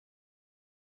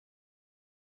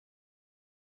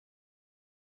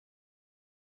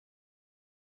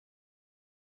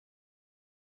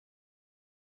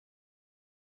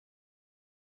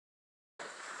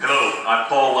Hello, I'm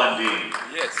Paul Lundeen.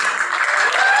 Yes.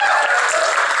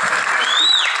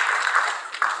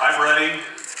 I'm running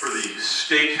for the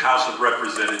State House of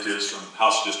Representatives from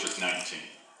House District 19.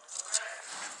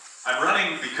 I'm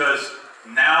running because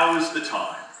now is the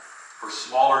time for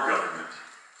smaller government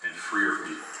and freer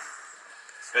people.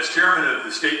 As chairman of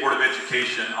the State Board of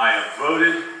Education, I have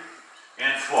voted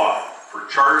and fought for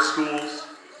charter schools,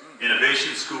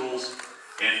 innovation schools,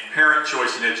 and parent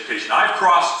choice in education. I've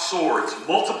crossed swords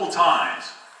multiple times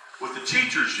with the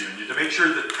teachers union to make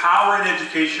sure that power in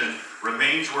education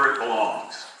remains where it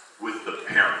belongs, with the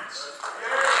parents.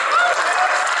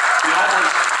 In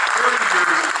almost 30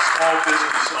 years as a small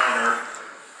business owner,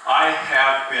 I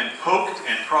have been poked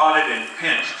and prodded and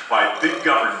pinched by big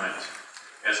government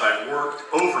as I've worked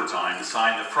overtime to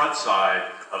sign the front side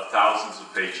of thousands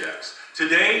of paychecks.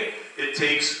 Today, it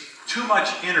takes too much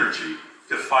energy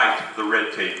to fight the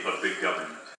red tape of big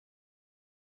government.